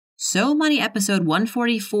So Money episode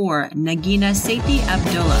 144, Nagina Sethi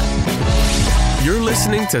Abdullah. You're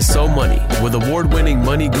listening to So Money with award-winning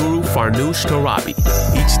money guru Farnoosh Torabi.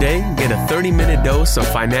 Each day, get a 30-minute dose of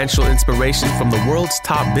financial inspiration from the world's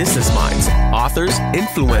top business minds, authors,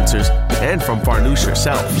 influencers, and from Farnoosh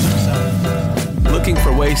herself. Looking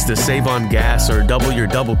for ways to save on gas or double your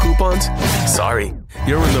double coupons? Sorry,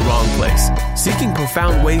 you're in the wrong place. Seeking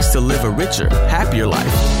profound ways to live a richer, happier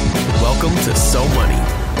life. Welcome to So Money.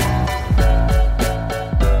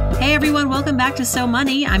 Hey everyone, welcome back to So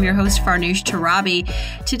Money. I'm your host Farnoosh Torabi.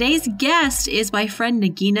 Today's guest is my friend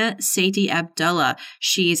Nagina Sethi Abdullah.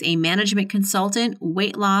 She is a management consultant,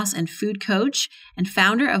 weight loss and food coach, and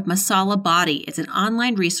founder of Masala Body. It's an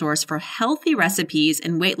online resource for healthy recipes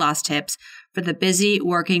and weight loss tips for the busy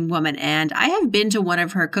working woman. And I have been to one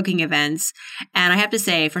of her cooking events, and I have to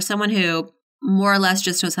say, for someone who more or less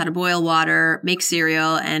just knows how to boil water, make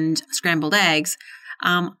cereal, and scrambled eggs,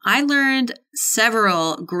 I learned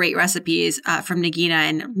several great recipes from Nagina,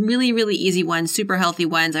 and really, really easy ones, super healthy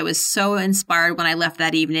ones. I was so inspired when I left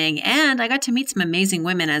that evening, and I got to meet some amazing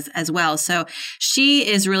women as well. So she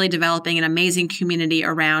is really developing an amazing community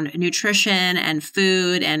around nutrition and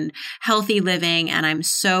food and healthy living, and I'm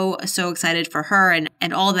so excited for her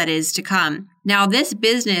and all that is to come. Now, this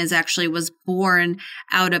business actually was born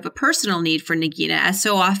out of a personal need for Nagina, as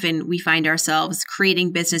so often we find ourselves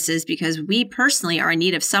creating businesses because we personally are in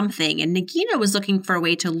need of something. And Nagina was looking for a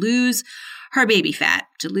way to lose her baby fat,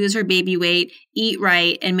 to lose her baby weight, eat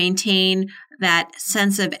right, and maintain that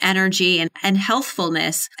sense of energy and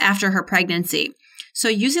healthfulness after her pregnancy. So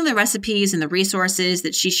using the recipes and the resources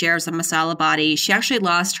that she shares on Masala Body, she actually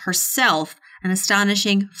lost herself an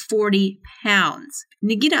astonishing 40 pounds.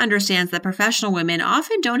 Nagina understands that professional women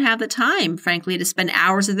often don't have the time, frankly, to spend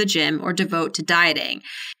hours at the gym or devote to dieting.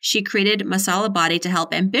 She created Masala Body to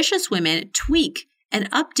help ambitious women tweak and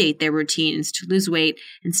update their routines to lose weight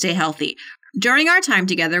and stay healthy. During our time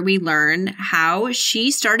together, we learn how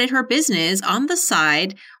she started her business on the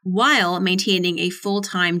side while maintaining a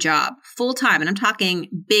full-time job. Full-time, and I'm talking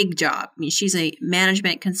big job. I mean, she's a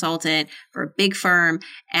management consultant for a big firm,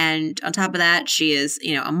 and on top of that, she is,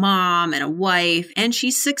 a mom and a wife, and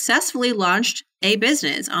she successfully launched a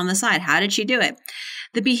business on the side. How did she do it?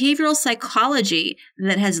 The behavioral psychology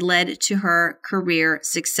that has led to her career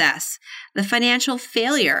success, the financial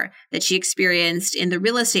failure that she experienced in the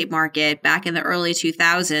real estate market back in the early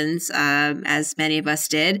 2000s, as many of us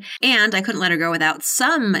did. And I couldn't let her go without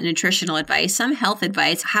some nutritional advice, some health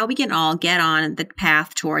advice, how we can all get on the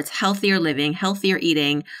path towards healthier living, healthier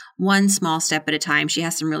eating, one small step at a time. She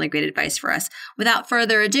has some really great advice for us. Without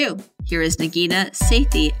further ado, here is Nagina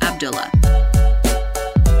Sethi Abdullah.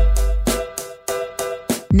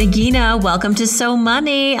 Nagina, welcome to So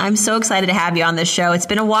Money. I'm so excited to have you on this show. It's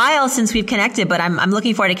been a while since we've connected, but I'm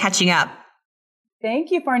looking forward to catching up.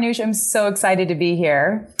 Thank you, Farnoosh. I'm so excited to be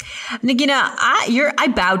here. Nagina,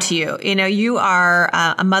 I bow to you. You are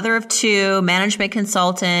a mother of two, management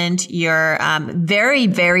consultant. You're very,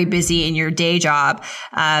 very busy in your day job.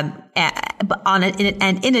 And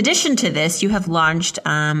in addition to this, you have launched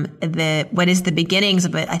what is the beginnings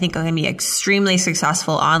of it. I think going to be extremely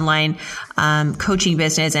successful online coaching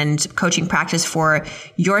business and coaching practice for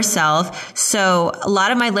yourself. So a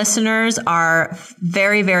lot of my listeners are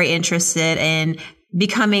very, very interested in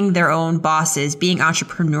becoming their own bosses, being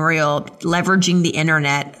entrepreneurial, leveraging the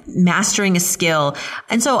internet, mastering a skill.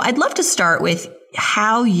 And so I'd love to start with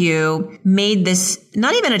how you made this,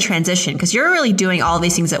 not even a transition, because you're really doing all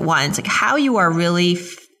these things at once, like how you are really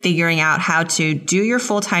figuring out how to do your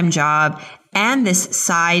full-time job and this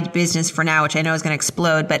side business for now, which I know is going to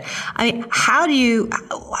explode. But I mean, how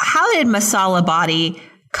did Masala Body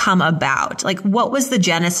come about? Like, what was the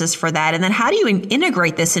genesis for that? And then how do you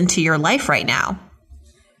integrate this into your life right now?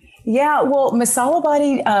 Yeah, well, Masala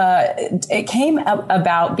Body, it came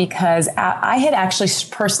about because I had actually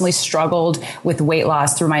personally struggled with weight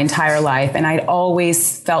loss through my entire life. And I'd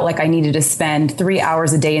always felt like I needed to spend 3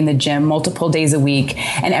 hours a day in the gym, multiple days a week.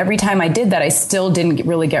 And every time I did that, I still didn't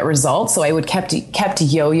really get results. So I would kept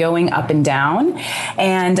yo-yoing up and down.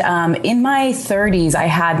 And in my 30s, I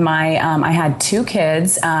had two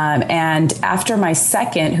kids. And after my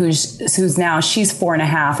second, who's now, she's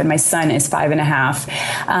 4.5 and my son is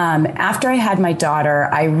 5.5. After I had my daughter,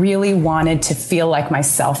 I really wanted to feel like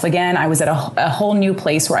myself again. I was at a whole new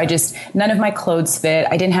place where none of my clothes fit.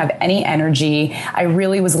 I didn't have any energy. I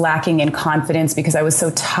really was lacking in confidence because I was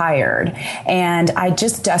so tired. And I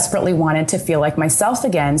just desperately wanted to feel like myself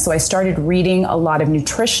again. So I started reading a lot of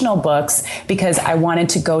nutritional books because I wanted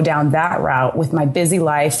to go down that route with my busy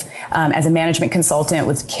life. As a management consultant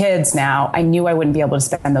with kids now, I knew I wouldn't be able to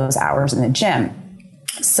spend those hours in the gym.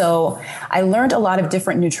 So I learned a lot of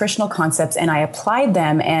different nutritional concepts and I applied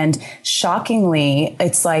them. And shockingly,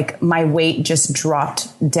 it's like my weight just dropped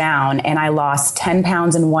down and I lost 10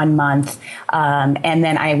 pounds in 1 month. And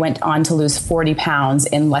then I went on to lose 40 pounds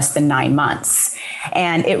in less than 9 months.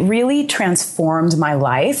 And it really transformed my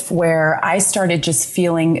life where I started just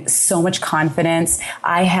feeling so much confidence.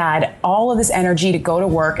 I had all of this energy to go to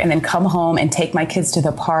work and then come home and take my kids to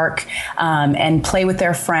the park and play with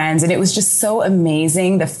their friends. And it was just so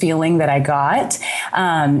amazing, the feeling that I got.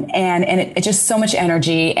 And it just so much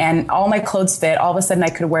energy and all my clothes fit. All of a sudden I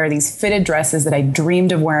could wear these fitted dresses that I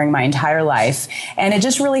dreamed of wearing my entire life. And it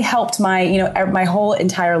just really helped my whole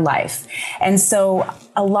entire life. And so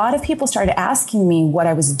a lot of people started asking me what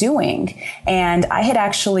I was doing. And I had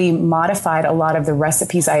actually modified a lot of the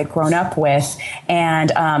recipes I had grown up with. And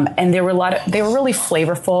there were they were really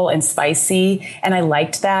flavorful and spicy. And I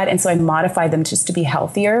liked that. And so I modified them just to be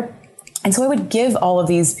healthier. And so I would give all of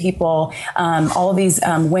these people, all of these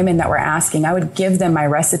women that were asking, I would give them my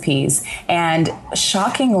recipes. And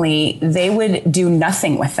shockingly, they would do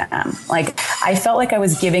nothing with them. Like I felt like I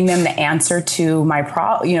was giving them the answer to my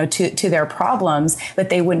to their problems,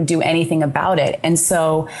 but they wouldn't do anything about it. And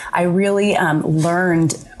so I really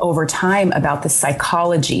learned over time about the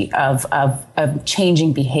psychology of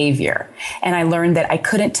changing behavior. And I learned that I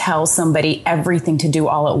couldn't tell somebody everything to do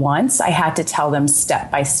all at once. I had to tell them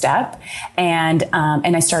step by step. And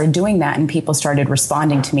I started doing that and people started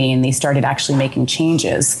responding to me and they started actually making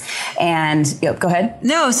changes. And go ahead.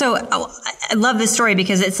 No. So I love this story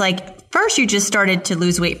because it's like, first you just started to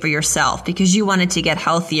lose weight for yourself because you wanted to get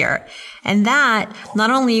healthier. And that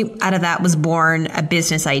not only out of that was born a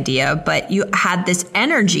business idea, but you had this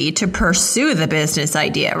energy to pursue the business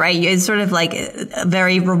idea, right? It's sort of like a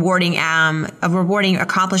very rewarding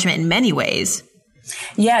accomplishment in many ways.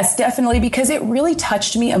 Yes, definitely, because it really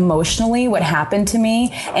touched me emotionally, what happened to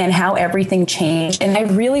me and how everything changed. And I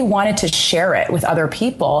really wanted to share it with other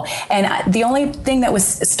people. And the only thing that was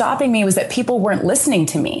stopping me was that people weren't listening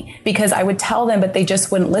to me because I would tell them, but they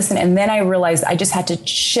just wouldn't listen. And then I realized I just had to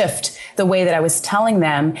shift the way that I was telling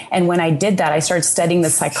them. And when I did that, I started studying the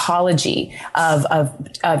psychology of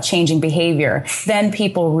changing behavior. Then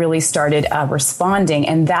people really started responding.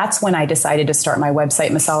 And that's when I decided to start my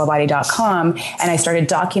website, masalabadi.com. And I started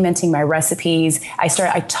documenting my recipes. I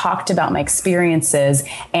talked about my experiences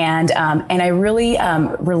and I really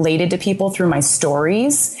related to people through my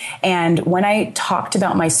stories. And when I talked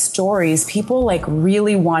about my stories, people like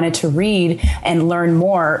really wanted to read and learn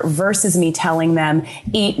more versus me telling them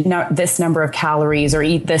eat this number of calories or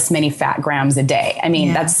eat this many fat grams a day. I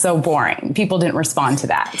mean, That's so boring. People didn't respond to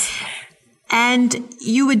that. And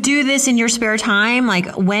you would do this in your spare time?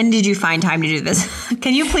 Like, when did you find time to do this?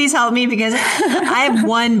 Can you please help me? Because I have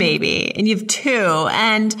one baby and you have two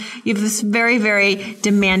and you have this very, very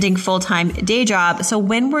demanding full-time day job. So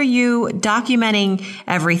when were you documenting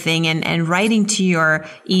everything and writing to your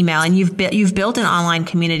email? And you've built an online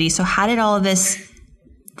community. So how did all of this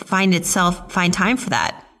find time for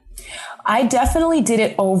that? I definitely did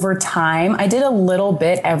it over time. I did a little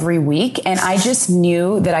bit every week and I just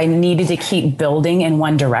knew that I needed to keep building in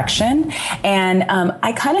one direction. And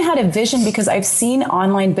I kind of had a vision because I've seen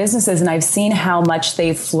online businesses and I've seen how much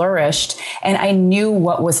they've flourished and I knew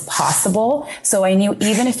what was possible. So I knew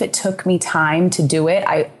even if it took me time to do it,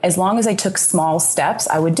 as long as I took small steps,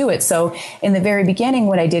 I would do it. So in the very beginning,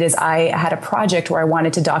 what I did is I had a project where I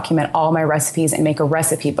wanted to document all my recipes and make a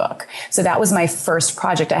recipe book. So that was my first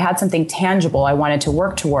project. I had something tangible I wanted to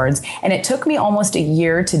work towards. And it took me almost a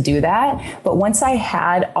year to do that. But once I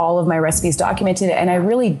had all of my recipes documented, and I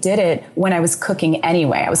really did it when I was cooking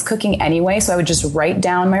anyway. I was cooking anyway. So I would just write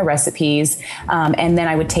down my recipes and then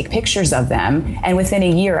I would take pictures of them. And within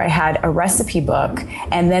a year, I had a recipe book.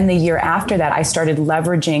 And then the year after that, I started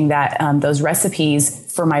leveraging those recipes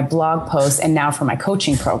for my blog posts and now for my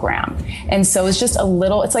coaching program. And so it's just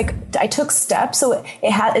it's like I took steps. So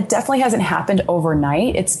it definitely hasn't happened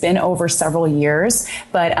overnight. It's been over several years,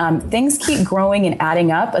 but things keep growing and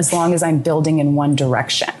adding up as long as I'm building in one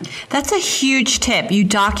direction. That's a huge tip. You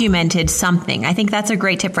documented something. I think that's a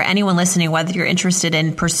great tip for anyone listening, whether you're interested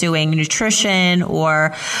in pursuing nutrition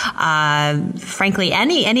or frankly,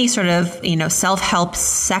 any sort of, self-help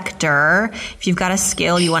sector. If you've got a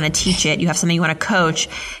skill, you want to teach it, you have something you want to coach,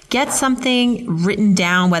 get something written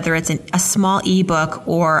down, whether it's a small ebook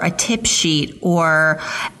or a tip sheet,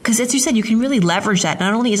 because as you said, you can really leverage that.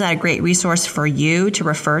 Not only is that a great resource for you to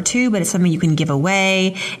refer to, but it's something you can give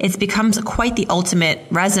away. It becomes quite the ultimate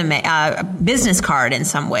resume, business card in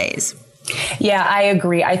some ways. Yeah, I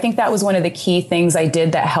agree. I think that was one of the key things I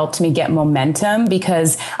did that helped me get momentum,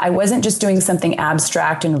 because I wasn't just doing something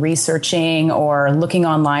abstract and researching or looking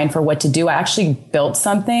online for what to do. I actually built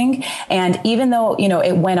something. And even though,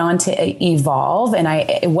 it went on to evolve, and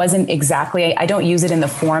it wasn't exactly, I don't use it in the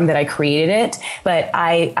form that I created it, but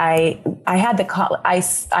I had the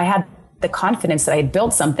confidence that I had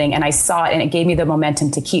built something, and I saw it, and it gave me the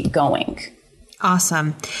momentum to keep going.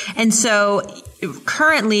 Awesome. And so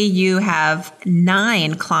currently you have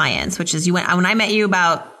 9 clients, which is when I met you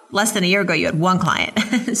about less than a year ago, you had 1 client.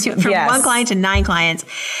 So you went from 1 client to 9 clients,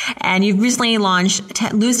 and you've recently launched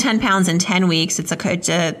Lose 10 Pounds in 10 Weeks. It's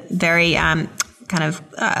a very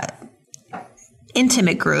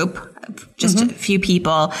intimate group, just a few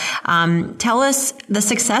people. Tell us the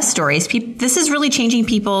success stories. This is really changing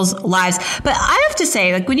people's lives. But I have to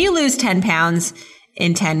say, when you lose 10 pounds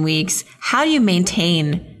in 10 weeks, how do you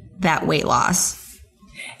maintain that weight loss?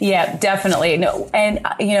 Yeah, definitely. No, and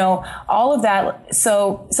all of that.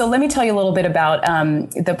 So let me tell you a little bit about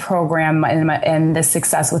the program and the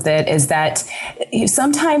success with it. Is that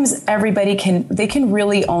sometimes everybody can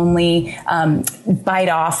really only bite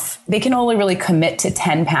off. They can only really commit to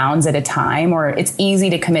 10 pounds at a time, or it's easy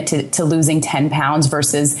to commit to losing 10 pounds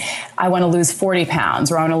versus I want to lose 40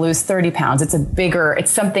 pounds or I want to lose 30 pounds. It's a bigger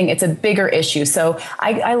issue. So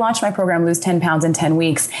I launched my program, Lose 10 Pounds in 10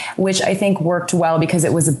 Weeks, which I think worked well because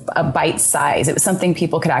it was a bite size. It was something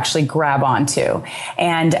people could actually grab onto.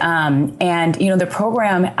 And the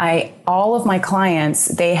program, all of my clients,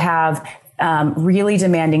 they have really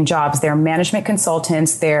demanding jobs. They're management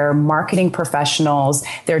consultants, they're marketing professionals,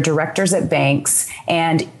 they're directors at banks,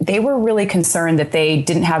 and they were really concerned that they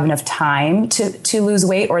didn't have enough time to lose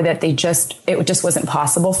weight, or that it just wasn't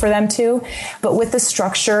possible for them to. But with the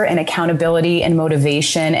structure and accountability and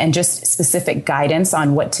motivation and just specific guidance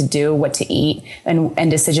on what to do, what to eat, and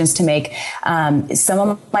decisions to make, some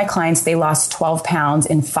of my clients, they lost 12 pounds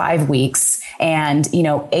in 5 weeks. And,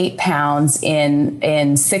 8 pounds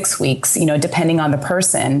in 6 weeks, depending on the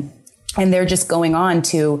person. And they're just going on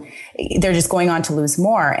to lose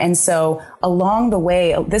more. And so along the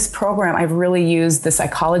way, this program, I've really used the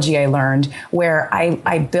psychology I learned, where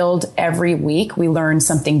I build every week, we learn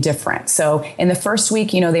something different. So in the first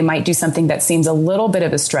week, they might do something that seems a little bit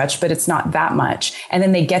of a stretch, but it's not that much. And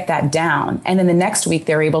then they get that down. And then the next week,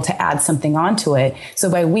 they're able to add something onto it.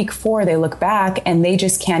 So by week 4, they look back and they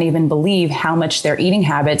just can't even believe how much their eating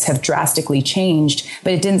habits have drastically changed.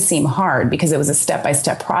 But it didn't seem hard because it was a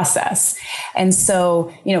step-by-step process. And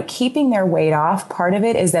so, keeping their weight off, part of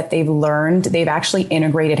it is that they've actually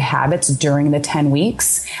integrated habits during the 10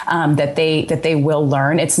 weeks, that they will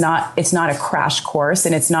learn. It's not a crash course,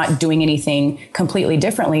 and it's not doing anything completely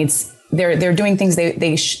differently. They're doing things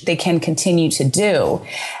they can continue to do.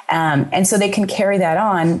 And so they can carry that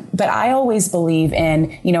on. But I always believe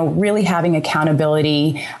in, really having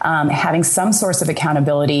accountability, having some source of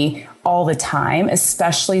accountability all the time,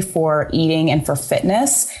 especially for eating and for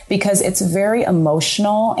fitness, because it's very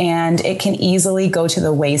emotional and it can easily go to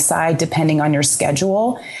the wayside depending on your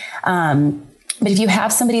schedule. But if you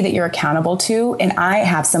have somebody that you're accountable to, and I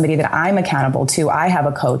have somebody that I'm accountable to, I have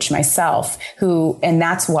a coach myself and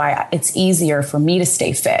that's why it's easier for me to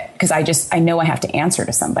stay fit, because I know I have to answer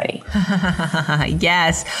to somebody.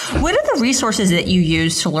 Yes. What are the resources that you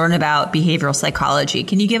use to learn about behavioral psychology?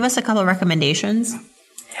 Can you give us a couple of recommendations?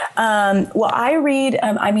 Well, I read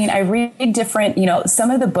different,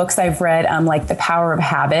 some of the books I've read, like The Power of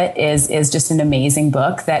Habit is just an amazing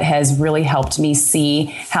book that has really helped me see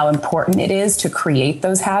how important it is to create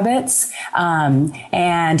those habits.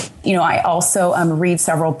 I also, read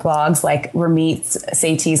several blogs like Ramit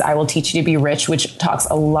Sethi's I Will Teach You to Be Rich, which talks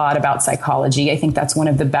a lot about psychology. I think that's one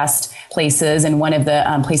of the best places and one of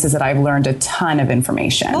the places that I've learned a ton of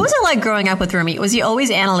information. What was it like growing up with Ramit? Was he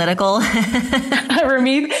always analytical?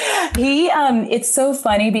 Ramit, it's so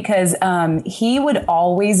funny because he would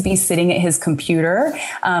always be sitting at his computer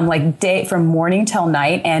from morning till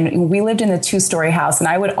night. And we lived in a 2-story house, and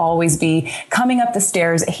I would always be coming up the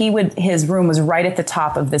stairs. His room was right at the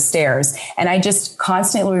top of the stairs. And I just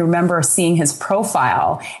constantly remember seeing his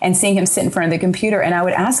profile and seeing him sit in front of the computer. And I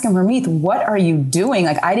would ask him, Ramit, what are you doing?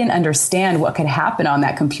 I didn't understand what could happen on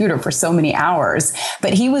that computer for so many hours,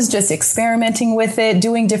 but he was just experimenting with it,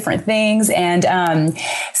 doing different things. And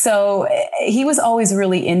So he was always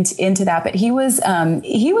really into that, but he's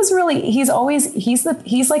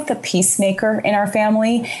like the peacemaker in our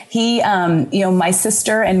family. He, my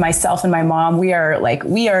sister and myself and my mom, we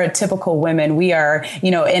are typical women. We are,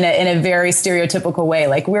 in a very stereotypical way.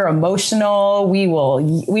 Like, we're emotional. We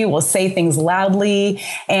will say things loudly,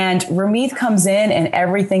 and Ramit comes in and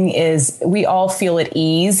we all feel at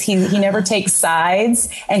ease. He never takes sides,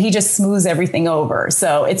 and he just smooths everything over.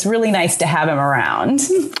 So it's really nice to have him around.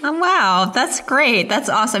 Oh, wow. That's great. That's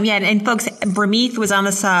awesome. Yeah. And folks, Ramit was on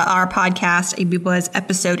this, our podcast. It was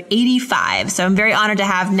episode 85. So I'm very honored to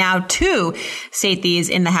have now 2 Setis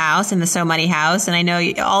in the house, in the So Money house. And I know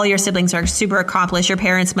all your siblings are super accomplished. Your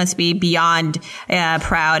parents must be beyond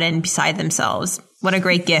proud and beside themselves. What a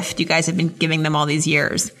great gift you guys have been giving them all these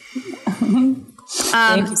years.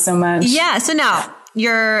 Thank you so much. Yeah. So now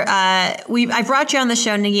I brought you on the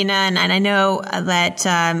show, Negina, and I know that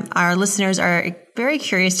our listeners are very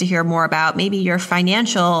curious to hear more about maybe your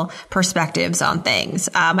financial perspectives on things.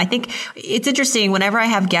 I think it's interesting whenever I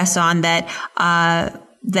have guests on that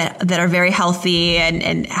are very healthy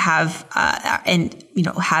and have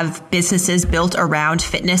businesses built around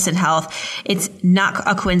fitness and health. It's not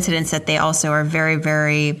a coincidence that they also are very,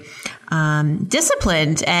 very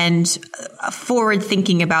disciplined and forward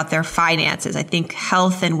thinking about their finances. I think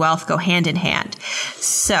health and wealth go hand in hand.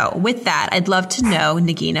 So with that, I'd love to know,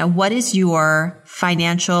 Negina, what is your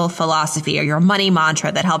financial philosophy or your money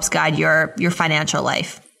mantra that helps guide your financial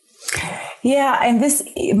life? Yeah. And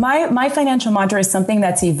my financial mantra is something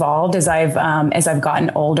that's evolved as I've gotten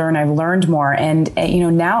older and I've learned more. And,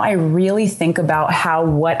 now I really think about how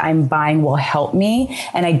what I'm buying will help me,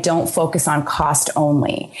 and I don't focus on cost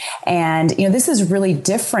only. And, this is really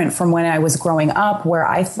different from when I was growing up, where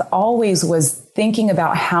I always was thinking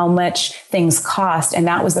about how much things cost. And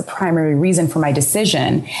that was the primary reason for my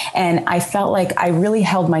decision. And I felt like I really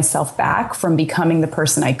held myself back from becoming the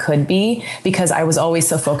person I could be because I was always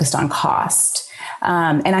so focused on cost.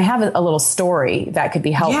 And I have a little story that could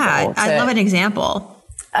be helpful. Yeah, I'd love an example.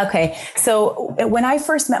 Okay. So when I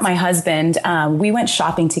first met my husband, we went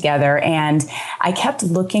shopping together, and I kept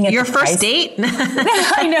looking at your first date.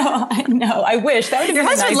 I know. I wish that would have your been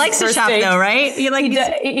husband nice likes to shop date. though, right?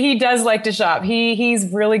 He does like to shop. He's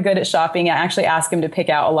really good at shopping. I actually asked him to pick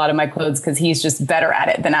out a lot of my clothes because he's just better at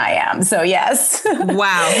it than I am. So yes.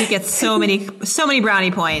 Wow. He gets so many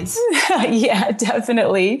brownie points. Yeah,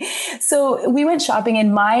 definitely. So we went shopping,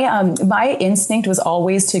 and my instinct was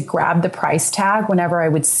always to grab the price tag whenever I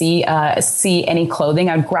would see any clothing.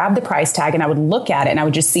 I would grab the price tag and I would look at it, and I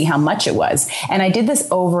would just see how much it was. And I did this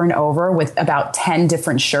over and over with about 10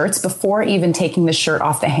 different shirts before even taking the shirt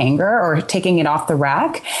off the hanger or taking it off the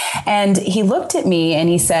rack. And he looked at me and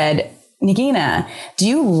he said, Negina, do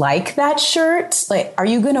you like that shirt? Like, are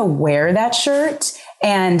you going to wear that shirt?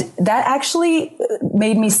 And that actually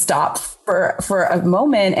made me stop for a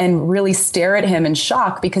moment and really stare at him in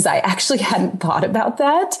shock, because I actually hadn't thought about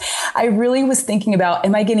that. I really was thinking about,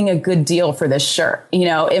 am I getting a good deal for this shirt?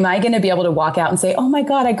 Am I going to be able to walk out and say, oh my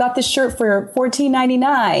God, I got this shirt for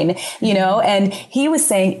 $14.99, and he was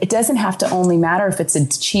saying, it doesn't have to only matter if it's a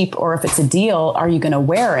cheap or if it's a deal. Are you going to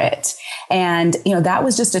wear it? And, that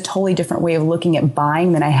was just a totally different way of looking at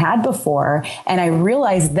buying than I had before. And I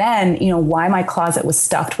realized then, why my closet was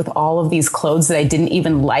stuffed with all of these clothes that I didn't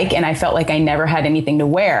even like. And I felt like I never had anything to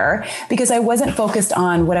wear because I wasn't focused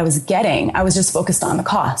on what I was getting. I was just focused on the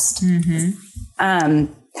cost. Mm-hmm.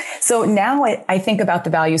 So now I think about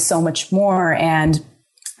the value so much more, and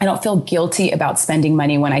I don't feel guilty about spending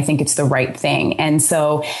money when I think it's the right thing. And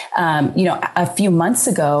so, a few months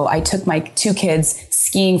ago, I took my 2 kids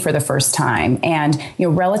skiing for the first time, and,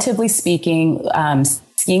 relatively speaking,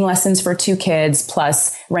 skiing lessons for 2 kids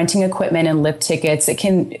plus renting equipment and lift tickets, it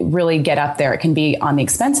can really get up there. It can be on the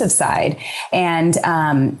expensive side. And,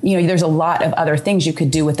 there's a lot of other things you could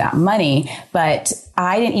do with that money, but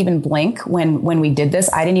I didn't even blink when we did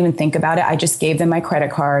this. I didn't even think about it. I just gave them my credit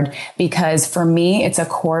card because for me, it's a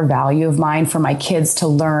core value of mine for my kids to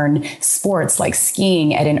learn sports like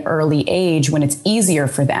skiing at an early age when it's easier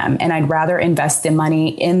for them. And I'd rather invest the money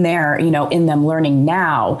in in them learning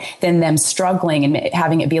now than them struggling and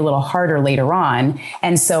having it be a little harder later on.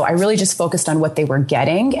 And so I really just focused on what they were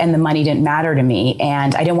getting, and the money didn't matter to me.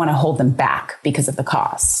 And I didn't want to hold them back because of the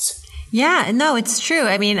cost. Yeah, no, it's true.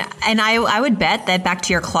 I mean, and I would bet that back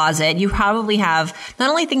to your closet, you probably have not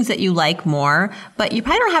only things that you like more, but you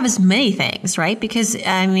probably don't have as many things, right? Because,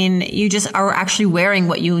 I mean, you just are actually wearing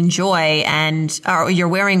what you enjoy or you're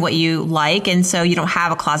wearing what you like. And so you don't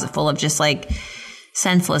have a closet full of just like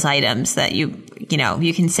senseless items that you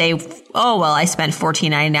can say, oh, well, I spent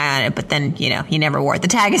 $14.99 on it, but then, you never wore it. The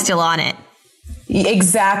tag is still on it.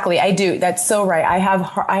 Exactly. I do. That's so right.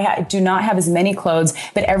 I do not have as many clothes,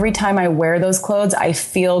 but every time I wear those clothes, I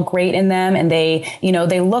feel great in them, and they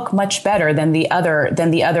look much better than the other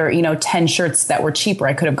 10 shirts that were cheaper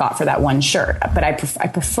I could have got for that one shirt. But I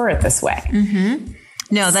prefer it this way. Mm-hmm.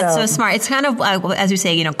 No, that's so smart. It's kind of, as you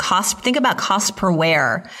say, cost, think about cost per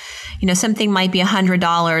wear. Something might be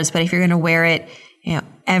 $100, but if you're going to wear it,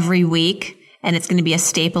 every week, and it's going to be a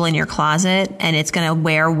staple in your closet, and it's going to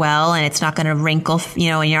wear well, and it's not going to wrinkle, and you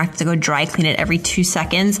don't have to go dry clean it every 2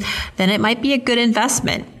 seconds, then it might be a good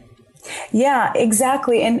investment. Yeah,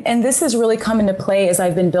 exactly. And this has really come into play as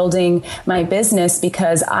I've been building my business,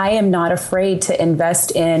 because I am not afraid to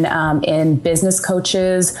invest in business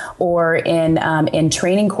coaches or in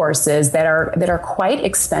training courses that are quite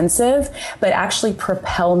expensive, but actually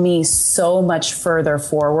propel me so much further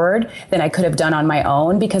forward than I could have done on my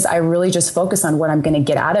own, because I really just focus on what I'm going to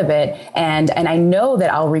get out of it. And I know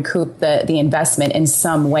that I'll recoup the investment in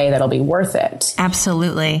some way that'll be worth it.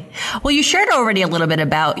 Absolutely. Well, you shared already a little bit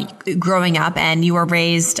about growing up, and you were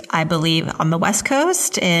raised, I believe, on the West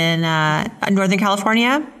Coast in Northern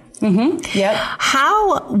California. Mm-hmm. Yep.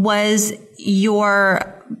 How was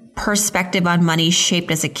your perspective on money shaped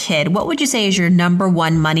as a kid? What would you say is your number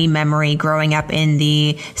one money memory growing up in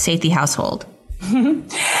the Sethi household?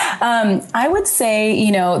 I would say,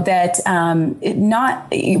 that not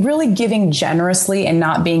really giving generously and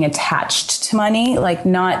not being attached to money, like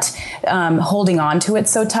not holding on to it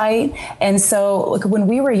so tight. And so when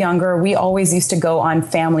we were younger, we always used to go on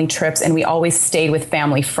family trips, and we always stayed with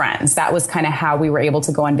family friends. That was kind of how we were able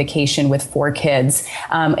to go on vacation with 4 kids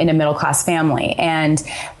in a middle class family. And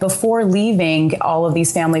before leaving all of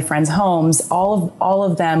these family friends' homes, all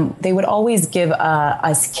of them, they would always give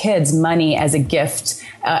us kids money as a gift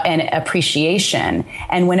and appreciation.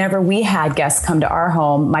 And whenever we had guests come to our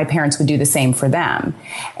home, my parents would do the same for them.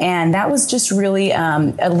 And that was just really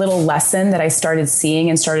a little lesson that I started seeing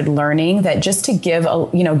and started learning, that just to give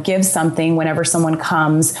something whenever someone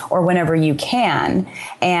comes or whenever you can.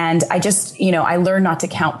 And I just, I learned not to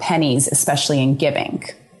count pennies, especially in giving.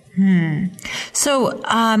 So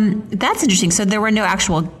that's interesting. So there were no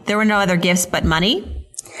other gifts but money?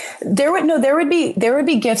 There would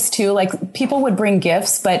be gifts too. Like, people would bring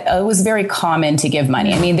gifts, but it was very common to give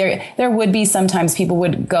money. I mean, there would be sometimes people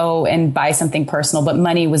would go and buy something personal, but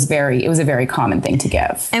money was it was a very common thing to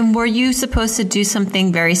give. And were you supposed to do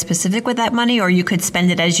something very specific with that money, or you could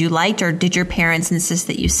spend it as you liked, or did your parents insist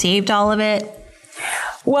that you saved all of it?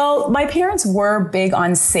 Well, my parents were big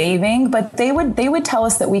on saving, but they would tell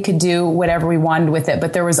us that we could do whatever we wanted with it.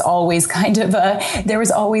 But there was always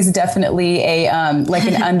definitely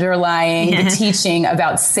an underlying teaching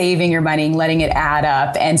about saving your money and letting it add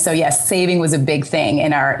up. And so, yes, saving was a big thing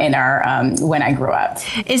in our when I grew up.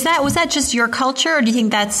 Was that just your culture, or do you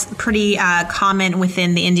think that's pretty common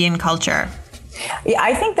within the Indian culture? Yeah,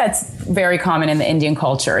 I think that's very common in the Indian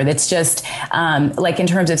culture. That's just in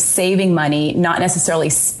terms of saving money, not necessarily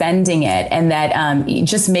spending it, and that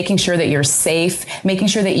just making sure that you're safe, making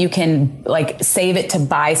sure that you can save it to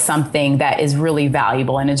buy something that is really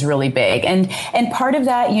valuable and is really big. And part of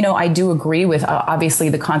that, I do agree with obviously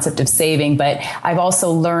the concept of saving, but I've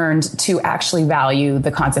also learned to actually value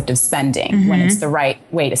the concept of spending when it's the right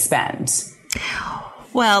way to spend.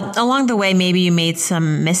 Well, along the way, maybe you made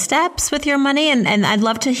some missteps with your money, and I'd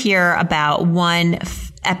love to hear about one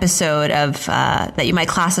episode of that you might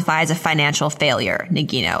classify as a financial failure,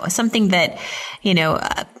 Nagina. Something that,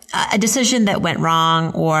 a decision that went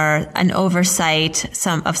wrong, or an oversight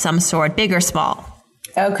of some sort, big or small.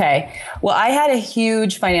 Okay. Well, I had a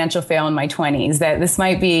huge financial fail in my 20s that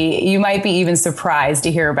you might be even surprised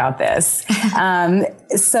to hear about this.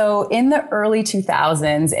 So in the early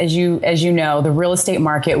 2000s, as you know, the real estate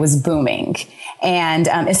market was booming. And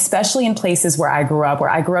especially in places where I grew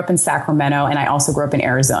up in Sacramento, and I also grew up in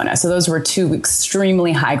Arizona. So those were 2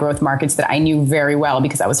 extremely high growth markets that I knew very well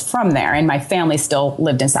because I was from there, and my family still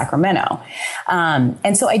lived in Sacramento.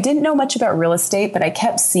 And so I didn't know much about real estate, but I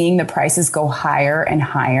kept seeing the prices go higher and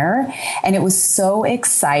higher. And it was so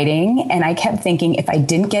exciting. And I kept thinking, if I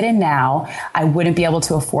didn't get in now, I wouldn't be able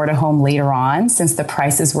to afford a home later on, since the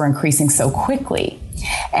prices were increasing so quickly.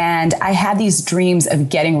 And I had these dreams of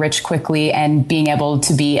getting rich quickly and being able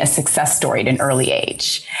to be a success story at an early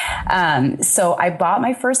age. So I bought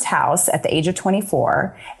my first house at the age of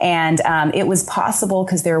 24, and it was possible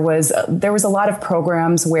because there was a lot of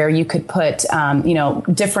programs where you could put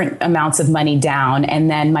different amounts of money down, and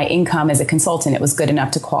then my income as a consultant, it was good enough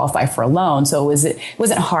to qualify for a loan. So it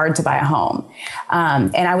wasn't hard to buy a home.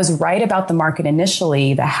 And I was right about the market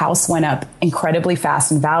initially. The house went up incredibly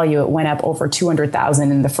fast in value. It went up over $200,000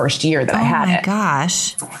 $100,000 in the first year that I had it. Oh my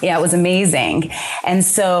gosh. Yeah, it was amazing. And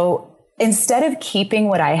so instead of keeping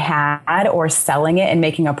what I had or selling it and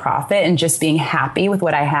making a profit and just being happy with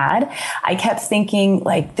what I had, I kept thinking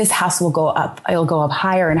like this house will go up. It'll go up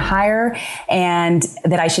higher and higher, and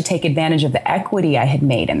that I should take advantage of the equity I had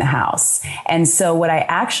made in the house. And so what I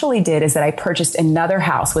actually did is that I purchased another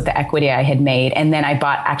house with the equity I had made. And then I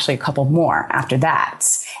bought actually a couple more after that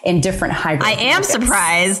in different hybrid I am markets.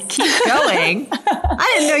 Surprised. Keep going.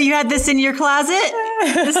 I didn't know you had this in your closet.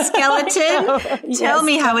 The skeleton. Tell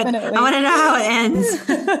me how definitely. I want to know how it ends.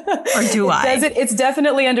 Or do I? It's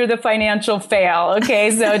definitely under the financial fail. Okay.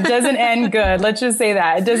 So it doesn't end good. Let's just say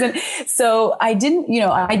that it doesn't. So I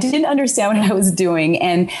didn't understand what I was doing,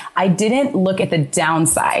 and I didn't look at the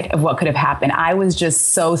downside of what could have happened. I was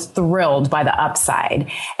just so thrilled by the upside.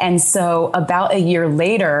 And so about a year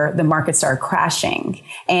later, the market started crashing,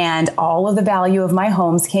 and all of the value of my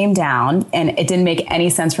homes came down, and it didn't make any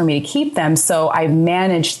sense for me to keep them. So I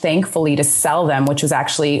managed, thankfully, to sell them, which was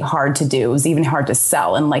actually hard to do. It was even hard to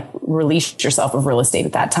sell and like release yourself of real estate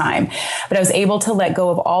at that time. But I was able to let go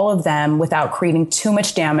of all of them without creating too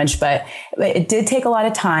much damage. But it did take a lot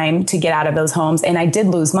of time to get out of those homes, and I did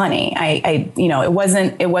lose money. It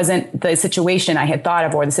wasn't the situation I had thought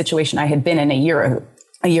of or the situation I had been in a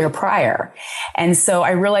year prior. And so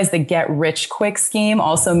I realized the get rich quick scheme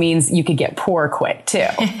also means you could get poor quick too.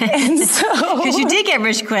 And so because you did get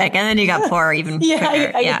rich quick and then you got poor even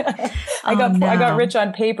quicker. I got rich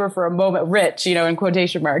on paper for a moment, rich, in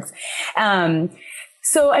quotation marks.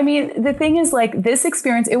 So, I mean, the thing is like this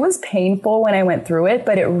experience, it was painful when I went through it,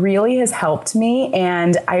 but it really has helped me.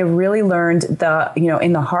 And I really learned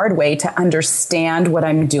in the hard way to understand what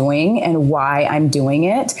I'm doing and why I'm doing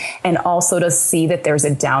it. And also to see that there's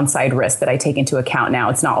a downside risk that I take into account now.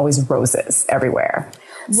 It's not always roses everywhere.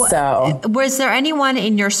 So was there anyone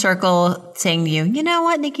in your circle saying to you, you know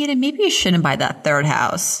what, Nikita, maybe you shouldn't buy that third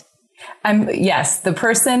house? Yes, the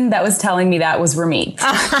person that was telling me that was Ramit.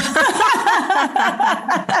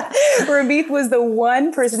 Ramit was the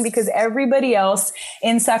one person, because everybody else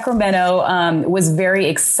in Sacramento was very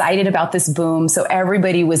excited about this boom. So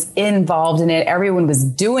everybody was involved in it. Everyone was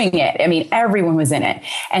doing it. I mean, everyone was in it.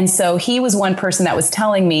 And so he was one person that was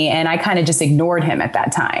telling me, and I kind of just ignored him at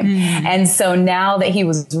that time. And so now that he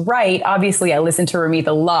was right, obviously I listen to Ramit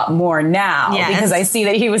a lot more now because I see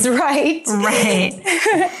that he was right. Right.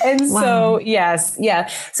 And so, yes. Yeah.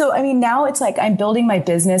 So, I mean, now it's like I'm building my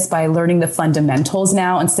business by learning the fundamentals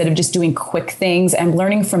now instead of just doing quick things. I'm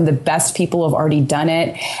learning from the best people who have already done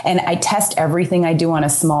it. And I test everything I do on a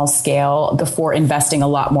small scale before investing a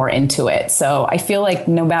lot more into it. So I feel like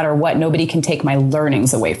no matter what, nobody can take my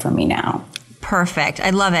learnings away from me now. Perfect.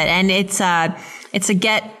 I love it. And it's a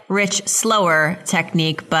get rich slower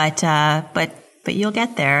technique, but you'll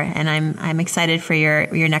get there. And I'm excited for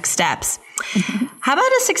your next steps. How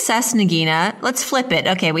about a success, Negina? Let's flip it.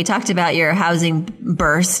 Okay, we talked about your housing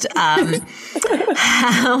burst.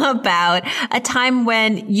 How about a time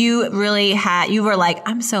when you were like,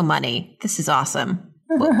 I'm so money. This is awesome.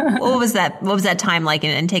 What was that? What was that time like?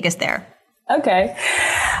 And take us there. Okay.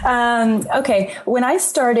 When I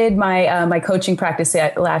started my coaching practice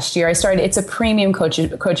last year, it's a premium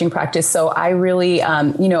coaching practice. So I really,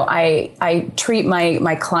 I treat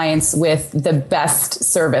my clients with the best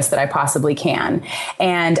service that I possibly can.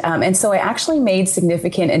 And so I actually made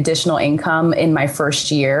significant additional income in my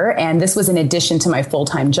first year. And this was in addition to my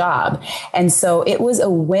full-time job. And so it was a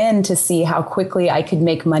win to see how quickly I could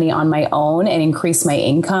make money on my own and increase my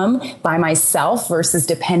income by myself versus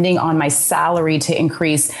depending on my salary to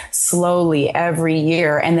increase slowly every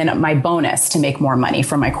year. And then my bonus to make more money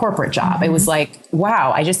from my corporate job. Mm-hmm. It was like,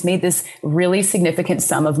 wow, I just made this really significant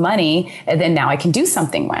sum of money. And then now I can do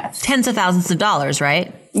something with tens of thousands of dollars,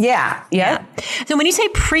 right? Yeah. So when you say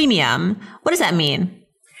premium, what does that mean?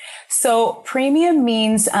 So premium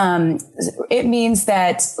means, it means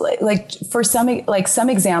that like for some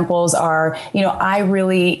examples are,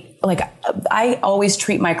 I always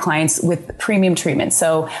treat my clients with premium treatment.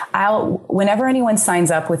 So whenever anyone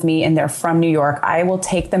signs up with me and they're from New York, I will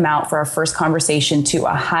take them out for our first conversation to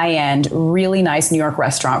a high-end, really nice New York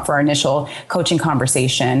restaurant for our initial coaching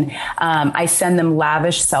conversation. I send them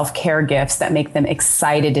lavish self-care gifts that make them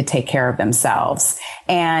excited to take care of themselves.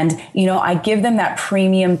 And, I give them that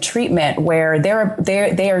premium treatment where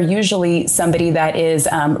they are usually somebody that is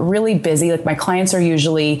really busy. Like my clients are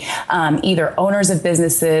usually either owners of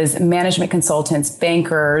businesses, management consultants,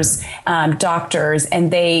 bankers, doctors,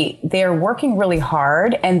 and they're working really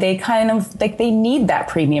hard, and they kind of like, they need that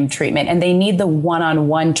premium treatment, and they need the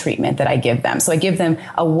one-on-one treatment that I give them. So I give them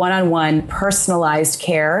a one-on-one personalized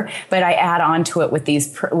care, but I add on to it with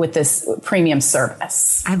this premium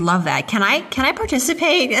service. I love that. Can I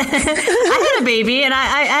participate? I had a baby, and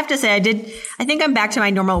I have to say I think I'm back to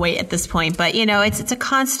my normal weight at this point, but it's a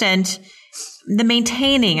constant. The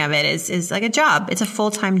maintaining of it is like a job. It's a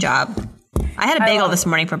full-time job. I had a bagel this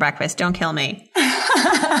morning for breakfast. Don't kill me.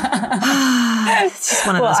 It's just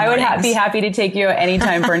one of those mornings. I would be happy to take you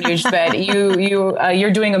anytime, Farnoosh, but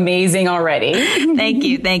you're doing amazing already. Thank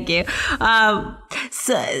you.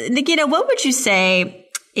 So, Nagina, what would you say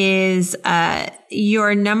is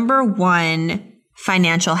your number one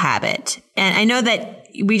financial habit? And I know that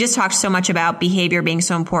we just talked so much about behavior being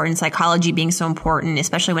so important, psychology being so important,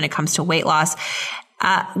 especially when it comes to weight loss.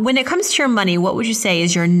 When it comes to your money, what would you say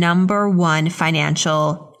is your number one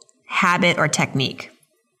financial habit or technique?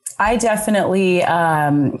 I definitely,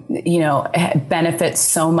 benefit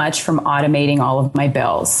so much from automating all of my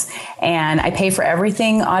bills, and I pay for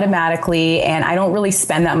everything automatically, and I don't really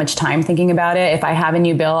spend that much time thinking about it. If I have a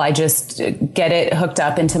new bill, I just get it hooked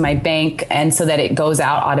up into my bank, and so that it goes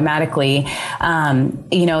out automatically.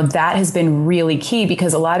 That has been really key,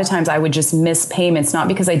 because a lot of times I would just miss payments, not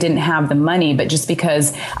because I didn't have the money, but just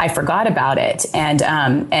because I forgot about it, and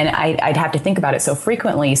I'd have to think about it so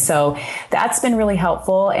frequently. So that's been really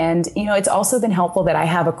helpful. And, it's also been helpful that I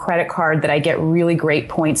have a credit card that I get really great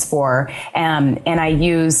points for. And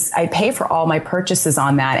I pay for all my purchases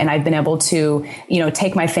on that. And I've been able to,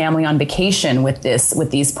 take my family on vacation with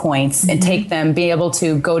these points, and be able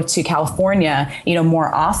to go to California,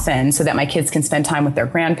 more often, so that my kids can spend time with their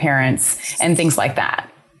grandparents and things like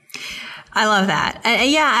that. I love that.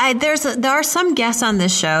 There are some guests on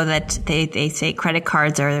this show that they say credit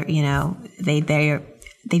cards are,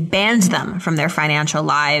 they banned them from their financial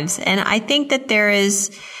lives. And I think that there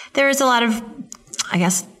is a lot of, I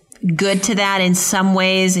guess, good to that in some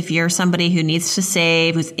ways. If you're somebody who needs to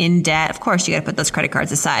save, who's in debt, of course you got to put those credit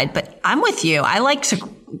cards aside. But I'm with you. I like to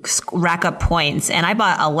rack up points, and I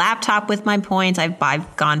bought a laptop with my points.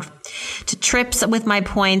 I've gone to trips with my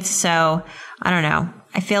points. So I don't know.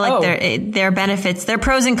 I feel like there are benefits, there are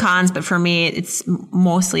pros and cons, but for me, it's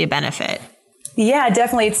mostly a benefit. Yeah,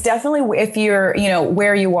 definitely. It's definitely if you're,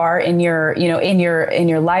 where you are in your, in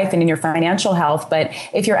your life and in your financial health. But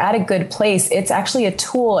if you're at a good place, it's actually a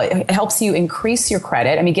tool. It helps you increase your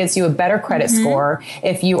credit. I mean, it gives you a better credit score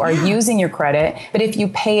if you are using your credit. But if you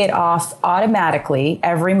pay it off automatically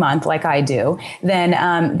every month, like I do, then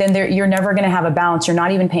you're never going to have a balance. You're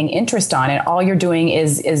not even paying interest on it. All you're doing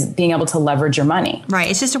is being able to leverage your money. Right.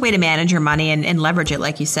 It's just a way to manage your money and leverage it,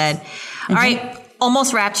 like you said. All right.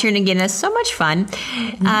 Almost wrapped here, Nagina. So much fun.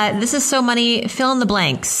 This is So Money fill in the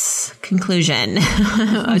blanks conclusion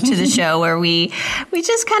to the show, where we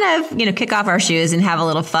just kind of, kick off our shoes and have a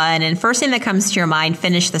little fun. And first thing that comes to your mind,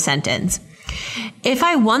 finish the sentence. If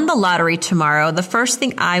I won the lottery tomorrow, the first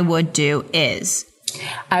thing I would do is...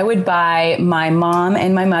 I would buy my mom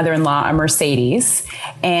and my mother-in-law a Mercedes,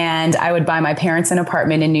 and I would buy my parents an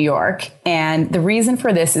apartment in New York. And the reason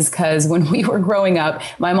for this is because when we were growing up,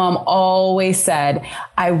 my mom always said,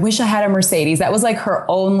 I wish I had a Mercedes. That was like her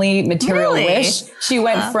only material wish. She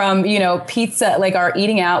went from, pizza, like our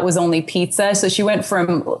eating out was only pizza. So she went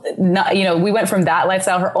from, we went from that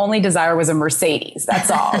lifestyle. Her only desire was a Mercedes. That's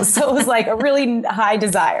all. So it was like a really high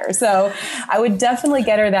desire. So I would definitely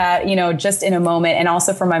get her that, just in a moment. And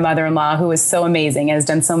also for my mother-in-law, who is so amazing and has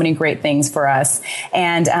done so many great things for us.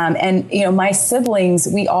 And my siblings,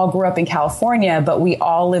 we all grew up in California, but we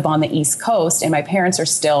all live on the East Coast, and my parents are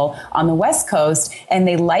still on the West Coast, and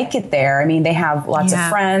they like it there. I mean, they have lots of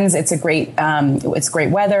friends. It's great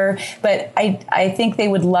weather, but I think they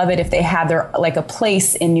would love it if they had a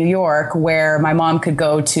place in New York where my mom could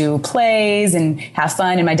go to plays and have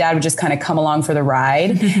fun, and my dad would just kind of come along for the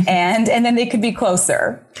ride, and then they could be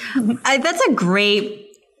closer. That's a great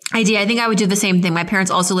idea. I think I would do the same thing. My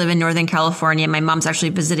parents also live in Northern California. My mom's actually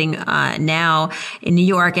visiting now in New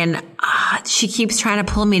York, and she keeps trying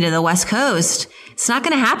to pull me to the West Coast. It's not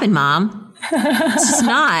going to happen, Mom. It's just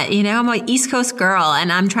not. I'm an East Coast girl,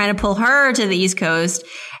 and I'm trying to pull her to the East Coast.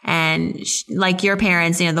 And like your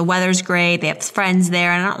parents, the weather's great. They have friends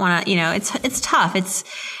there, and I don't want to. It's tough.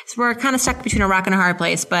 We're kind of stuck between a rock and a hard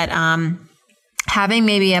place, but having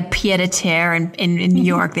maybe a pied-à-terre in New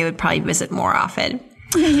York, they would probably visit more often.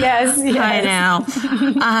 Yes. I know.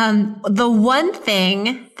 The one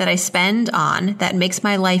thing that I spend on that makes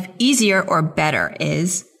my life easier or better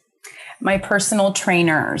is... my personal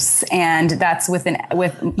trainers, and that's with.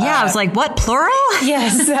 I was like, what, plural?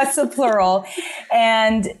 Yes, that's a plural.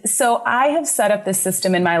 And so I have set up this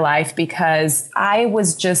system in my life because it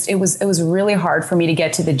was really hard for me to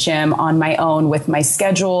get to the gym on my own with my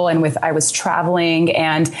schedule and I was traveling.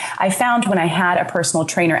 And I found when I had a personal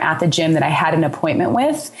trainer at the gym that I had an appointment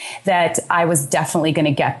with, that I was definitely going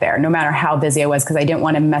to get there no matter how busy I was, because I didn't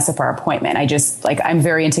want to mess up our appointment. I'm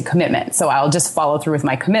very into commitment. So I'll just follow through with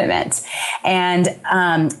my commitment. And,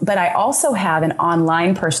 but I also have an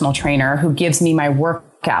online personal trainer who gives me my workouts,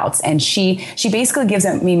 and she basically gives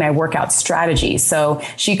me my workout strategy. So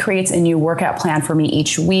she creates a new workout plan for me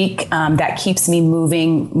each week that keeps me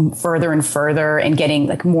moving further and further and getting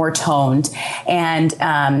like more toned. And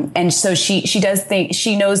so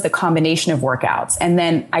she knows the combination of workouts. And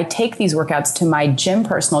then I take these workouts to my gym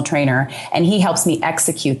personal trainer, and he helps me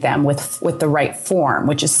execute them with the right form,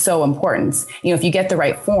 which is so important. If you get the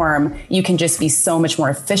right form, you can just be so much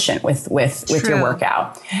more efficient with your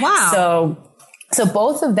workout. Wow. So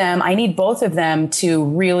both of them, I need both of them to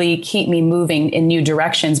really keep me moving in new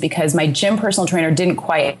directions, because my gym personal trainer didn't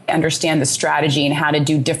quite understand the strategy and how to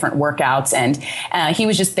do different workouts. And he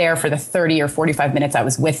was just there for the 30 or 45 minutes I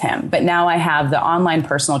was with him. But now I have the online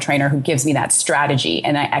personal trainer who gives me that strategy,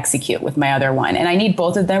 and I execute with my other one. And I need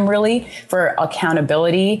both of them really for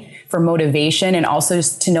accountability, for motivation, and also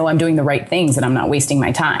just to know I'm doing the right things and I'm not wasting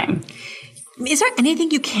my time. Is there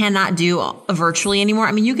anything you cannot do virtually anymore?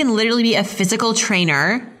 I mean, you can literally be a physical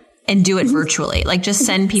trainer and do it virtually. Like, just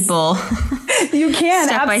send people you can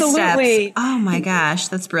step absolutely. by step. Oh my gosh,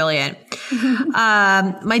 that's brilliant.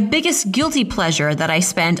 My biggest guilty pleasure that I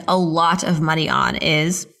spend a lot of money on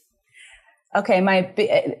is... Okay,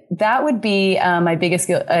 that would be my biggest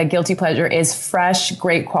guilty pleasure is fresh,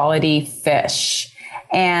 great quality fish.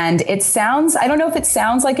 And I don't know if it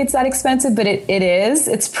sounds like it's that expensive, but it is.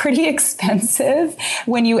 It's pretty expensive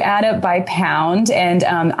when you add up by pound. And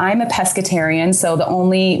I'm a pescatarian, so the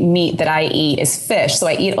only meat that I eat is fish. So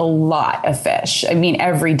I eat a lot of fish. I mean,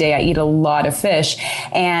 every day I eat a lot of fish.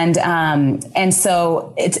 And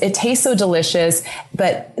so it tastes so delicious,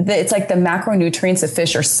 but it's like the macronutrients of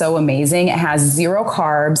fish are so amazing. It has 0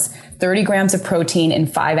 carbs, 30 grams of protein in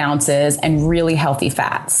 5 ounces, and really healthy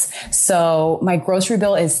fats. So my grocery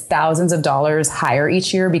bill is thousands of dollars higher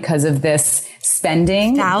each year because of this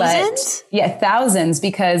spending. Thousands? Thousands,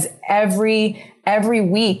 because every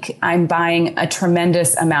week I'm buying a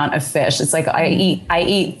tremendous amount of fish. It's like I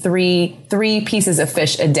eat three pieces of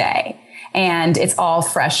fish a day. And it's all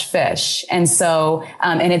fresh fish. And so,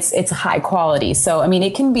 and it's high quality. So, I mean,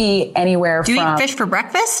 it can be anywhere from... Do you eat fish for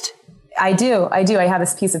breakfast? I do. I have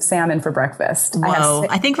this piece of salmon for breakfast. Whoa.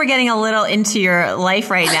 I think we're getting a little into your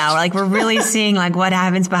life right now. Like, we're really seeing like what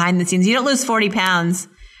happens behind the scenes. You don't lose 40 pounds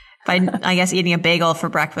by, I guess, eating a bagel for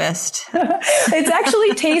breakfast. It's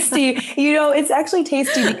actually tasty. It's actually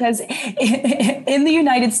tasty because in the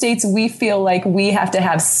United States, we feel like we have to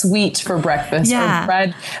have sweet for breakfast or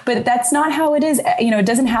bread, but that's not how it is. It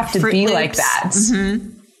doesn't have to Fruit be Loops. like that.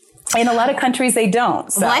 Mm-hmm. In a lot of countries, they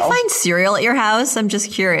don't. So. Will I find cereal at your house? I'm just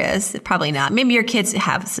curious. Probably not. Maybe your kids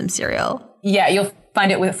have some cereal. Yeah, you'll find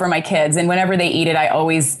it for my kids. And whenever they eat it, I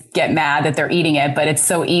always get mad that they're eating it, but it's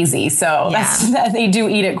so easy. So they do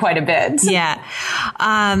eat it quite a bit. Yeah.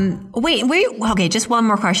 Okay, just one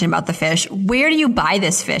more question about the fish. Where do you buy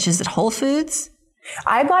this fish? Is it Whole Foods?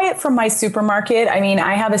 I buy it from my supermarket. I mean,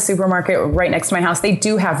 I have a supermarket right next to my house. They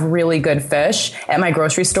do have really good fish at my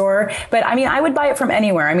grocery store. But I mean, I would buy it from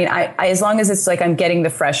anywhere. I mean, I as long as it's like I'm getting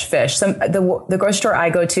the fresh fish. The grocery store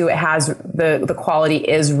I go to, it has the quality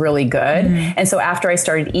is really good. Mm-hmm. And so after I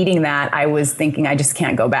started eating that, I was thinking I just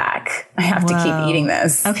can't go back. I have to keep eating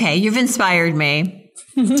this. Okay, you've inspired me.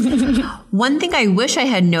 One thing I wish I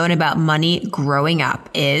had known about money growing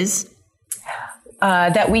up is...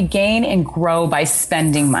 that we gain and grow by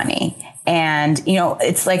spending money. And,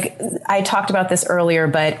 it's like, I talked about this earlier,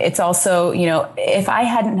 but it's also, if I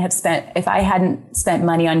hadn't spent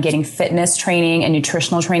money on getting fitness training and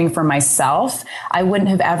nutritional training for myself, I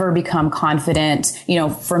wouldn't have ever become confident.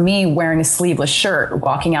 For me, wearing a sleeveless shirt,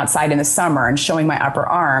 walking outside in the summer and showing my upper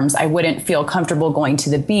arms, I wouldn't feel comfortable going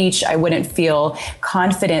to the beach. I wouldn't feel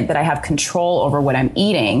confident that I have control over what I'm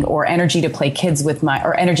eating, or energy to play tag with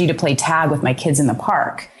my kids in the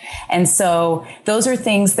park. And so those are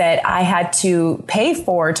things that I had to pay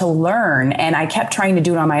for to learn. And I kept trying to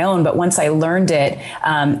do it on my own. But once I learned it,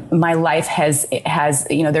 my life has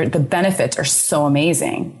the benefits are so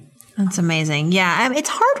amazing. That's amazing. Yeah. It's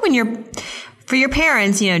hard when for your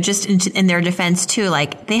parents, just in their defense too,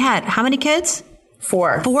 like they had how many kids?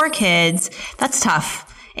 4. 4 kids. That's tough.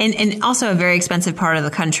 and also a very expensive part of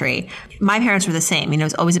the country. My parents were the same. It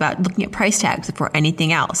was always about looking at price tags before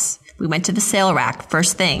anything else. We went to the sale rack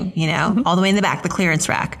first thing, all the way in the back, the clearance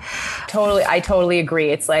rack. Totally. I totally agree.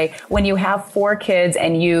 It's like when you have 4 kids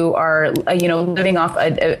and you are, living off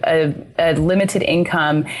a limited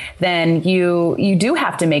income, then you do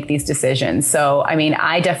have to make these decisions. So,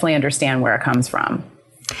 I definitely understand where it comes from.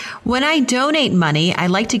 When I donate money, I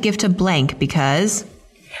like to give to blank because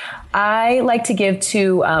I like to give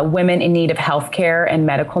to women in need of healthcare and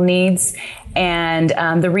medical needs. And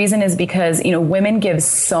the reason is because, women give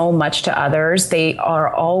so much to others. They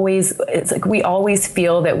are always, it's like we always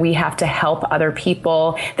feel that we have to help other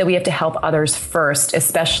people, that we have to help others first,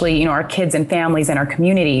 especially, our kids and families and our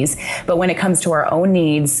communities. But when it comes to our own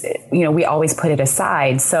needs, we always put it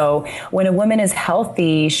aside. So when a woman is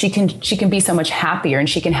healthy, she can be so much happier and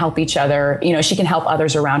she can help each other. She can help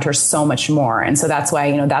others around her so much more. And so that's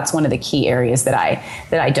why, that's one of the key areas that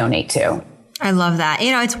I donate to. I love that.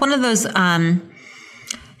 It's one of those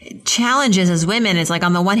challenges as women is like,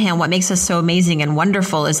 on the one hand, what makes us so amazing and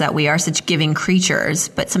wonderful is that we are such giving creatures,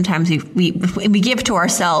 but sometimes we give to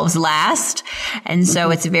ourselves last. And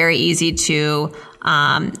so it's very easy to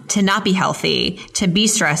not be healthy, to be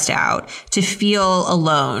stressed out, to feel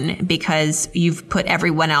alone because you've put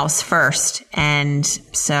everyone else first. And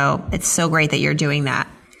so it's so great that you're doing that.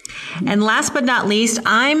 And last but not least,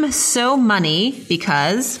 I'm so money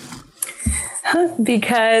because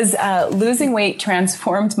losing weight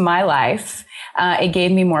transformed my life. It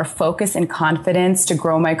gave me more focus and confidence to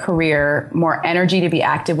grow my career, more energy to be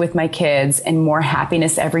active with my kids, and more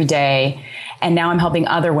happiness every day. And now I'm helping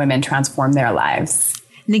other women transform their lives.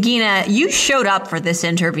 Negina, you showed up for this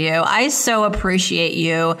interview. I so appreciate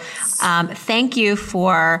you. Thank you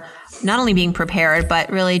for not only being prepared, but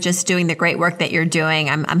really just doing the great work that you're doing.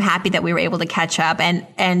 I'm happy that we were able to catch up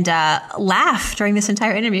and laugh during this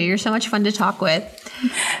entire interview. You're so much fun to talk with.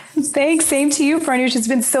 Thanks. Same to you, Farnoosh. It's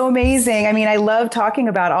been so amazing. I love talking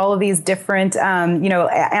about all of these different,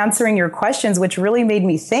 answering your questions, which really made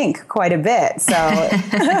me think quite a bit. So,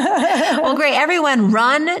 well, great. Everyone,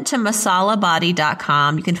 run to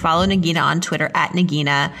masalabody.com. You can follow Negina on Twitter at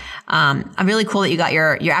Negina. I'm really cool that you got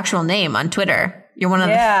your actual name on Twitter. You're one of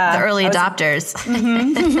the early adopters.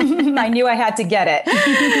 Mm-hmm. I knew I had to get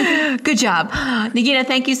it. Good job. Negina,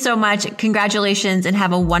 thank you so much. Congratulations and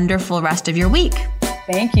have a wonderful rest of your week.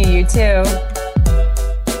 Thank you. You too.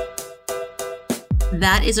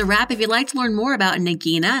 That is a wrap. If you'd like to learn more about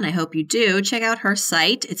Negina, and I hope you do, check out her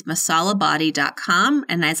site. It's masalabody.com.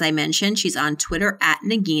 And as I mentioned, she's on Twitter at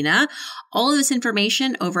Negina. All of this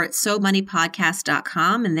information over at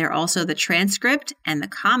SoMoneyPodcast.com. And there also the transcript and the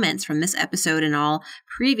comments from this episode and all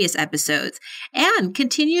previous episodes. And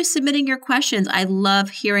continue submitting your questions. I love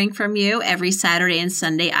hearing from you. Every Saturday and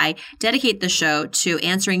Sunday, I dedicate the show to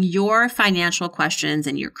answering your financial questions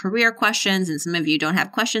and your career questions. And some of you don't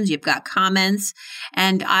have questions. You've got comments.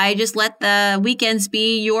 And I just let the weekends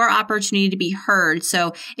be your opportunity to be heard.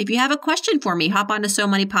 So if you have a question for me, hop on to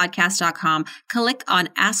SoMoneyPodcast.com, click on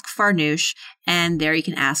Ask Farnoosh, and there you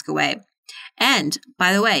can ask away. And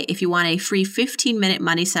by the way, if you want a free 15-minute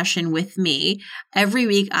money session with me, every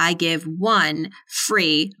week I give one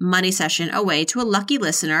free money session away to a lucky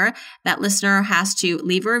listener. That listener has to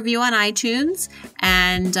leave a review on iTunes.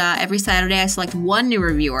 And every Saturday I select one new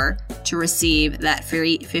reviewer to receive that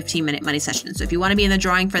free 15-minute money session. So if you want to be in the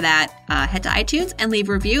drawing for that, head to iTunes and leave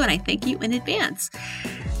a review. And I thank you in advance.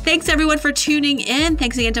 Thanks everyone for tuning in.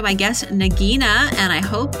 Thanks again to my guest, Negina. And I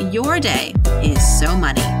hope your day is so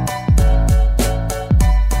money.